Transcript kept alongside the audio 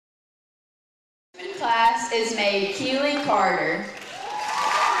Class is made Keely Carter.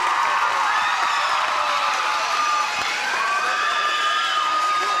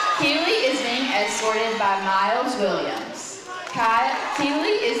 Keely is being escorted by Miles Williams. Keely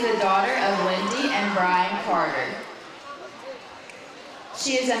is the daughter of Lindy and Brian Carter.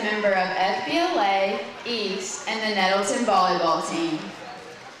 She is a member of FBLA, East, and the Nettleton volleyball team.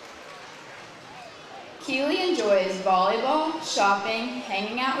 Keely enjoys volleyball, shopping,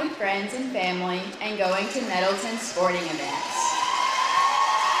 hanging out with friends and family, and going to Nettleton sporting events.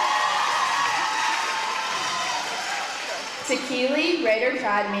 To Keely, Raider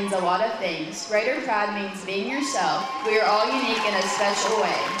Pride means a lot of things. Raider Pride means being yourself. We are all unique in a special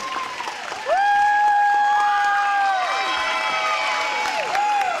way.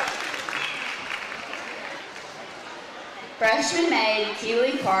 Freshman maid,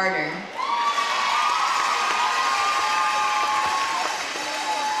 Keely Carter.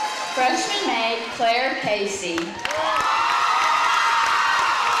 Freshman maid, Claire Casey.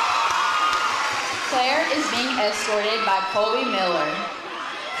 Claire is being escorted by Colby Miller.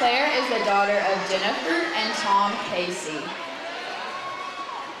 Claire is the daughter of Jennifer and Tom Casey.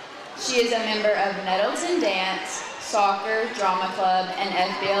 She is a member of Nettleton Dance, Soccer, Drama Club, and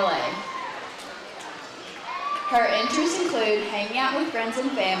FBLA. Her interests include hanging out with friends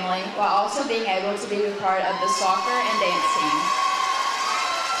and family while also being able to be a part of the soccer and dance team.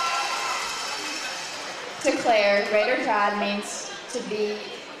 To Claire, Raider Pride means to be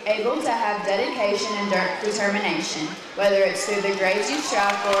able to have dedication and determination, whether it's through the grades you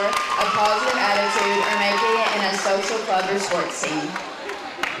strive for, a positive attitude, or making it in a social club or sports team.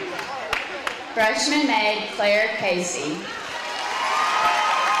 Freshman maid, Claire Casey.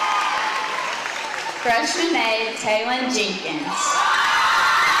 Freshman maid, Taylin Jenkins.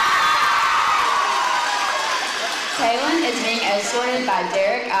 Taylin is being escorted by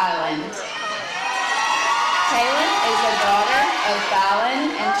Derek Island. Taylin is the daughter of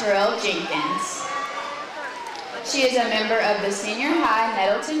Fallon and Terrell Jenkins. She is a member of the senior high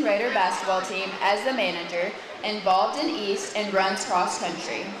Nettleton Raider basketball team as the manager, involved in East, and runs cross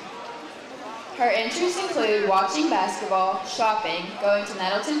country. Her interests include watching basketball, shopping, going to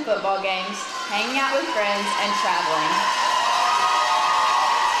Nettleton football games, hanging out with friends, and traveling.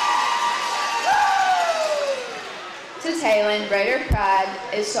 To Taylin, Raider Pride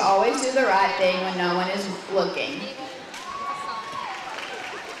is to always do the right thing when no one is looking.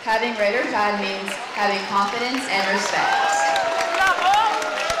 Having Raider Pride means having confidence and respect.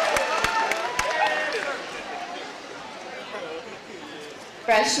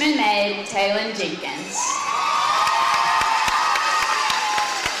 Freshman maid, Taylin Jenkins.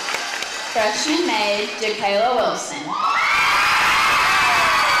 Freshman maid, Jakayla Wilson.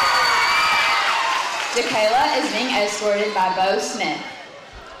 Jakayla is being escorted by Bo Smith.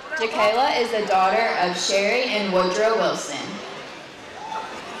 Jakayla is the daughter of Sherry and Woodrow Wilson.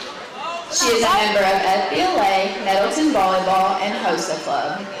 She is a member of FBLA, Nettleton Volleyball, and HOSA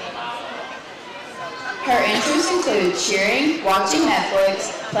Club. Her interests include cheering, watching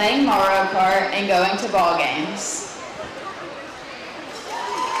Netflix, playing Mario Kart, and going to ball games.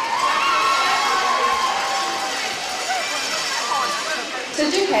 To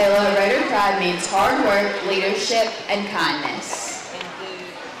Jakayla, Raider Pride means hard work, leadership, and kindness.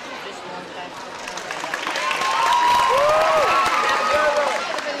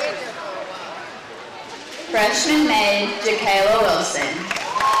 Freshman maid, Jakayla Wilson.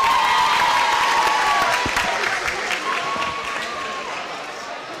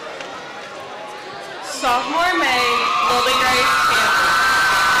 Sophomore maid, Lily Grace Campbell.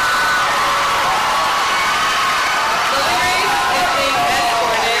 Lily Grace is being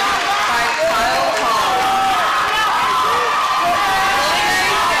escorted by Kyle Hall. Lily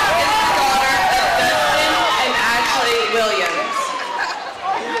Grace is the daughter of Dustin and Ashley Williams.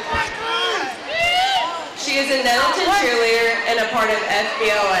 She is a Nettleton cheerleader and a part of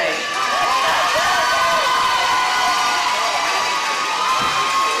FBLA.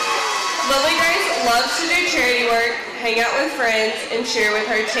 Lily Grace loves to do charity work, hang out with friends, and cheer with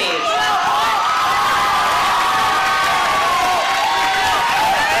her team.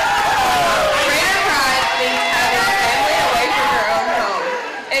 Raider Pride means having a family away from your own home.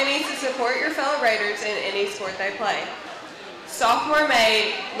 It means to support your fellow Raiders in any sport they play. Sophomore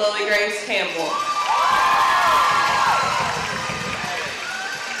maid, Lily Grace Campbell.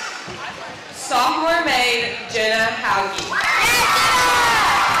 Sophomore maid, Jenna Hauge.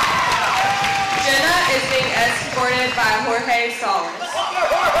 Jenna is being escorted by Jorge Salas.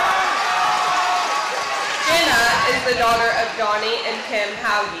 Jenna is the daughter of Donnie and Kim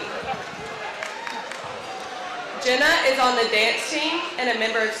Hauge. Jenna is on the dance team and a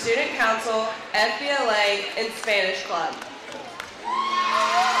member of student council, FBLA, and Spanish club.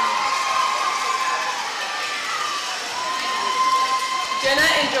 Jenna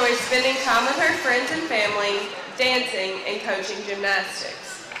enjoys spending time with her friends and family, dancing, and coaching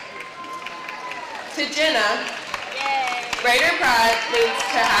gymnastics. To Jenna, Raider Pride means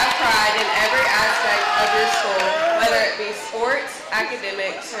to have pride in every aspect of your school, whether it be sports,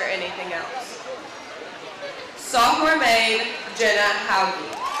 academics, or anything else. Sophomore maid, Jenna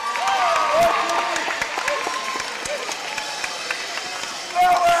Hauge.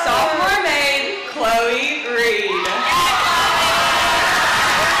 Sophomore maid, Chloe Reed.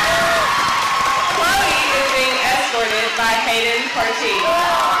 Chloe is being escorted by Hayden Partee.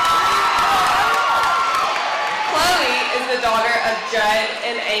 Chloe is the daughter of Judd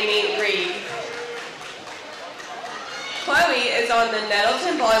and Amy Reed. Chloe is on the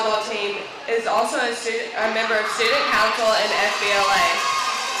Nettleton volleyball team, is also a member of student council and FBLA.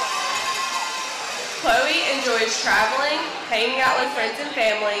 Chloe enjoys traveling, hanging out with friends and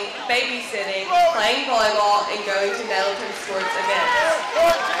family, babysitting, playing volleyball, and going to Nettleton sports events.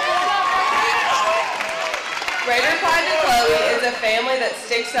 Raider Pride to Chloe is a family that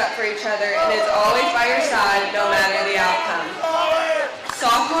sticks up for each other and is always by your side no matter the outcome.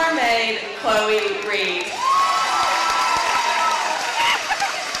 Sophomore maid, Chloe Reed.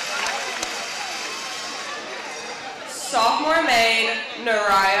 Sophomore maid,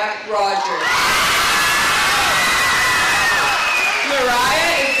 Nariah Rogers.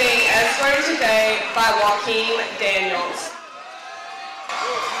 Nariah is being escorted today by Joaquin Daniels.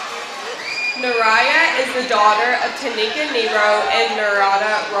 Nariah is the daughter of Tanika Nero and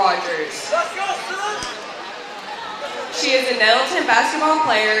Narada Rogers. She is a Nettleton basketball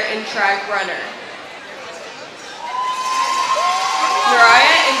player and track runner.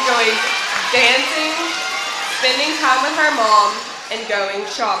 Nariah enjoys dancing, spending time with her mom, and going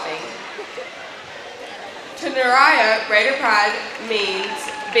shopping. To Nariah, Raider Pride means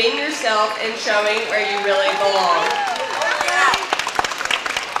being yourself and showing where you really belong.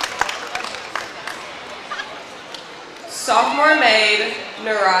 Sophomore maid,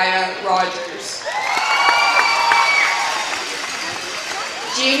 Nariah Rogers.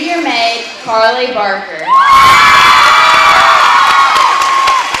 Junior maid, Carly Barker.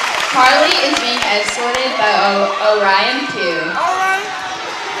 Carly is being escorted by Orion Pugh.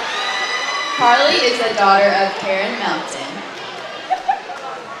 Carly is the daughter of Karen Melton.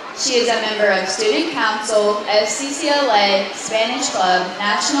 She is a member of Student Council, FCCLA, Spanish Club,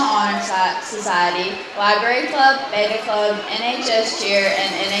 National Honor Society, Library Club, Beta Club, NHS Cheer,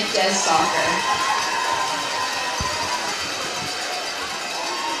 and NHS Soccer.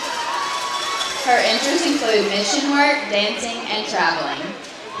 Her interests include mission work, dancing, and traveling.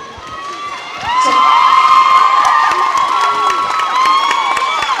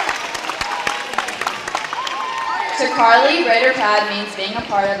 To Carly, Raider Pride means being a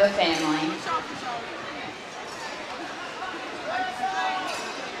part of a family.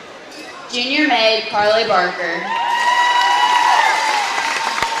 Junior maid, Carly Barker.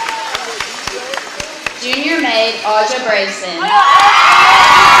 Junior maid, Aja Brayson.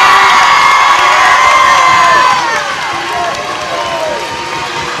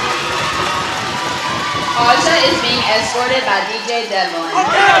 Aja is being escorted by DJ Devlin.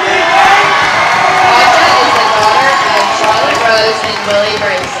 Aja is the daughter of Charlotte Rose and Willie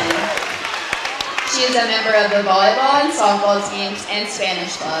Brayson. She is a member of the volleyball and softball teams and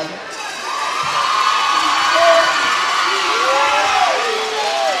Spanish club.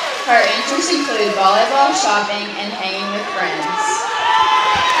 Her interests include volleyball, shopping, and hanging with friends.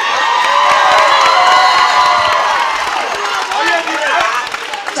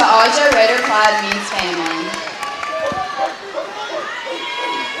 To Aja, Raider Pride means family.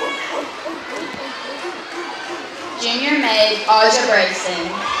 Junior maid, Aja Brayson.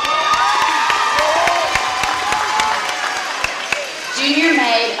 Junior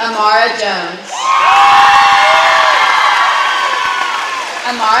maid, Amara Jones.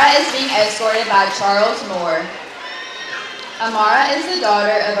 Amara is being escorted by Charles Moore. Amara is the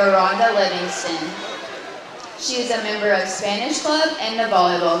daughter of Aranda Livingston. She is a member of Spanish Club and the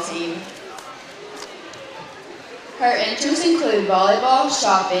volleyball team. Her interests include volleyball,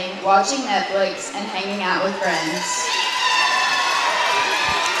 shopping, watching Netflix, and hanging out with friends.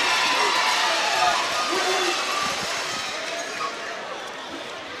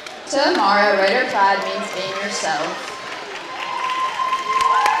 To Amara, Raider Pride means being yourself.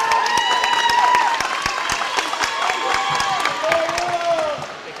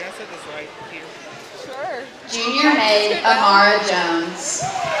 Junior maid, Amara Jones.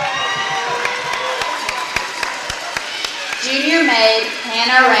 Junior maid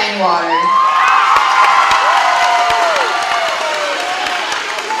Hannah Rainwater.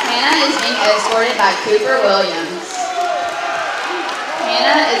 Hannah is being escorted by Cooper Williams.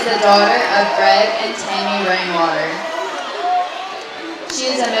 Hannah is the daughter of Greg and Tammy Rainwater. She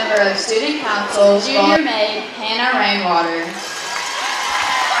is a member of Student Council. Junior maid Hannah Rainwater.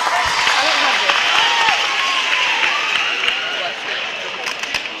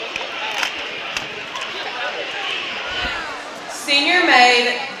 Senior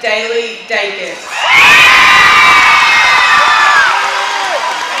maid Daly Dacus.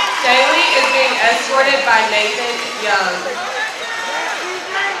 Daly is being escorted by Nathan Young.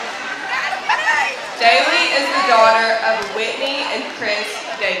 Daly is the daughter of Whitney and Chris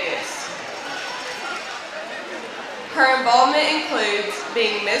Dacus. Her involvement includes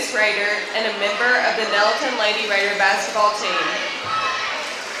being Miss Raider and a member of the Nettleton Lady Raider basketball team.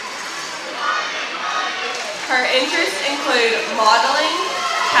 Her interests include modeling,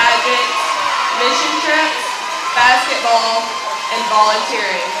 pageants, mission trips, basketball, and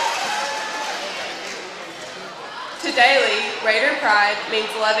volunteering. To Daly, Raider pride means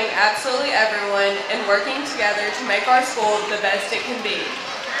loving absolutely everyone and working together to make our school the best it can be.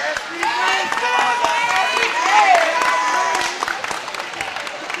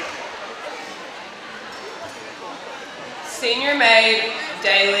 Senior maid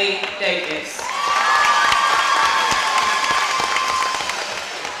Daly Dacus.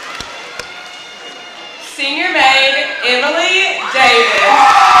 Senior maid Emily Davis.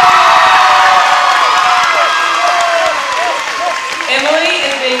 Emily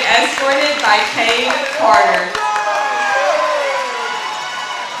is being escorted by Kane Carter.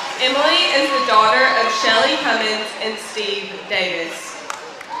 Emily is the daughter of Shelley Cummins and Steve Davis.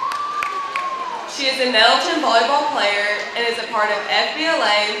 She is a Nettleton volleyball player and is a part of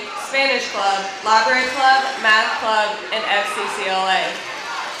FBLA, Spanish Club, Library Club, Math Club, and FCCLA.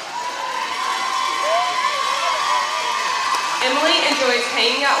 Emily enjoys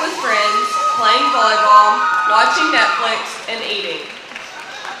hanging out with friends, playing volleyball, watching Netflix, and eating.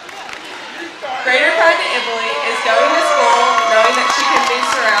 Greater pride to Emily is going to school knowing that she can be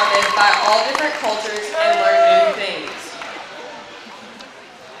surrounded by all different cultures and learn new things.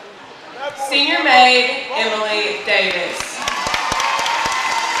 Senior maid Emily Davis.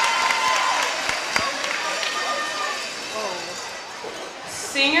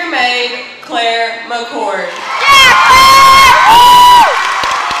 Senior maid Claire McCord.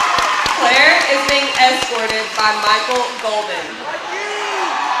 Claire is being escorted by Michael Golden.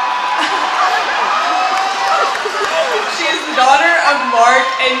 She is the daughter of Mark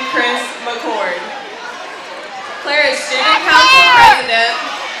and Chris McCord. Claire is student council president,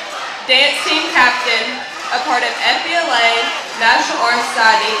 dance team captain, a part of FBLA, National Honor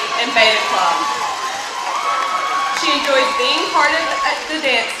Society, and Beta Club. She enjoys being part of the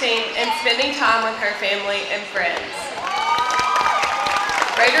dance team and spending time with her family and friends.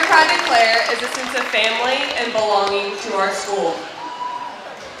 Raider pride to Claire is a sense of family and belonging to our school.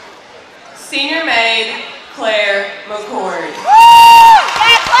 Senior maid Claire McCord.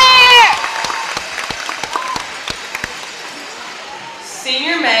 Claire!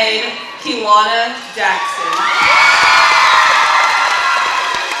 Senior maid Kelana Jackson.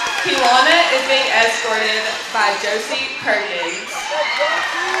 Kelana is being escorted by Josie Perkins.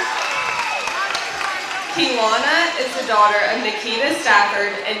 Kelana is the daughter of Nikita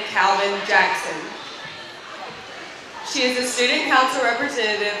Stafford and Calvin Jackson. She is a student council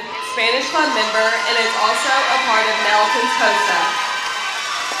representative, Spanish Club member, and is also a part of Nettleton's HOSA.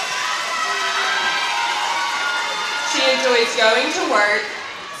 She enjoys going to work,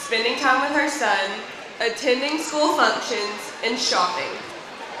 spending time with her son, attending school functions, and shopping.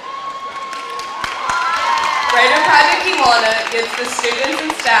 Raider pride to Kelana gives the students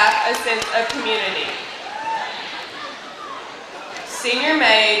and staff a sense of community. Senior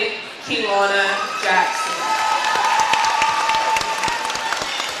maid Kelana Jackson.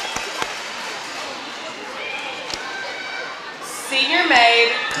 Senior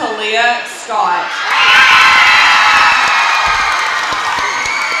maid Kalia Scott.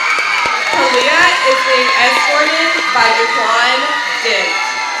 Kalia is being escorted by Daquan Dent.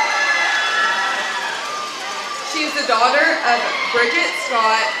 She is the daughter of Bridget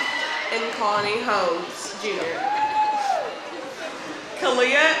Scott and Connie Holmes, Jr.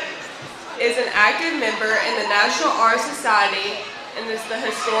 Kalia is an active member in the National Honor Society and is the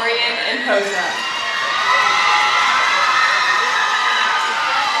historian in HOSA.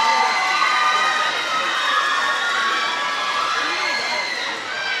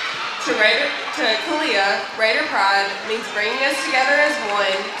 To Raider To Kalia, Raider Pride means bringing us together as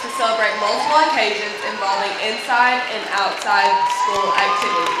one to celebrate multiple occasions involving inside and outside school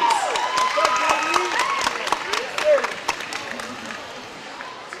activities.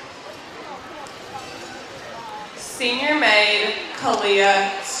 Senior maid,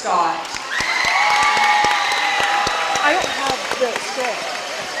 Kalia Scott. I don't have the script.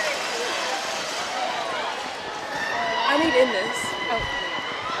 I need in this. Oh.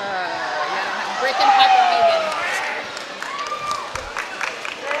 Yeah, I don't have Brick and Piper Hogan.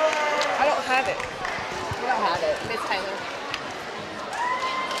 I don't have it. You don't have it. Miss Taylor.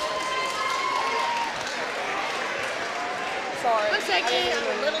 Sorry. One second.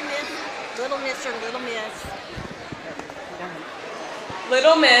 Little Miss, Little Miss, or Little Miss.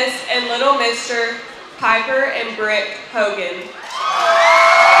 Little Miss and Little Mr. Piper and Brick Hogan.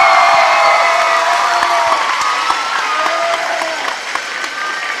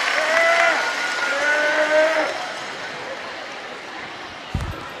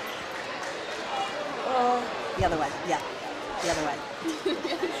 The other way, yeah. The other way.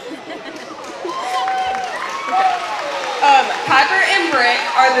 Piper and Brick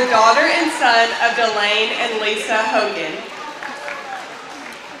are the daughter and son of Delane and Lisa Hogan.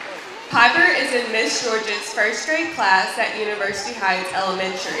 Piper is in Miss George's first grade class at University Heights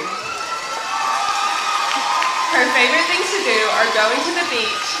Elementary. Her favorite things to do are going to the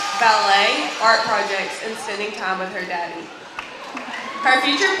beach, ballet, art projects, and spending time with her daddy. Her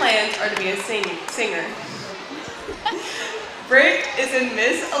future plans are to be a singer. Brick is in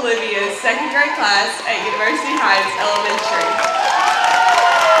Miss Olivia's second grade class at University Heights Elementary.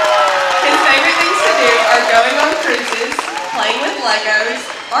 His favorite things to do are going on cruises, playing with Legos,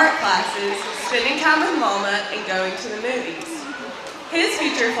 art classes, spending time with Mama, and going to the movies. His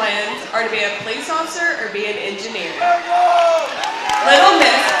future plans are to be a police officer or be an engineer. Little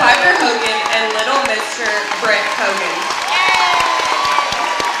Miss Piper Hogan and Little Mr. Brick Hogan.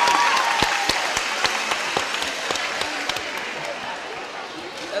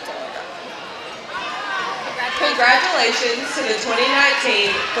 Congratulations to the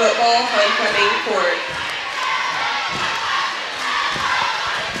 2019 football homecoming court.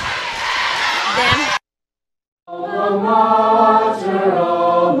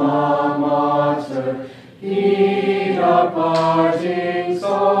 Alma mater, heed our parting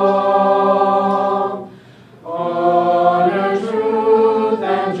song. Honor, truth,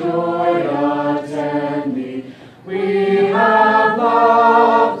 and joy attend thee. We have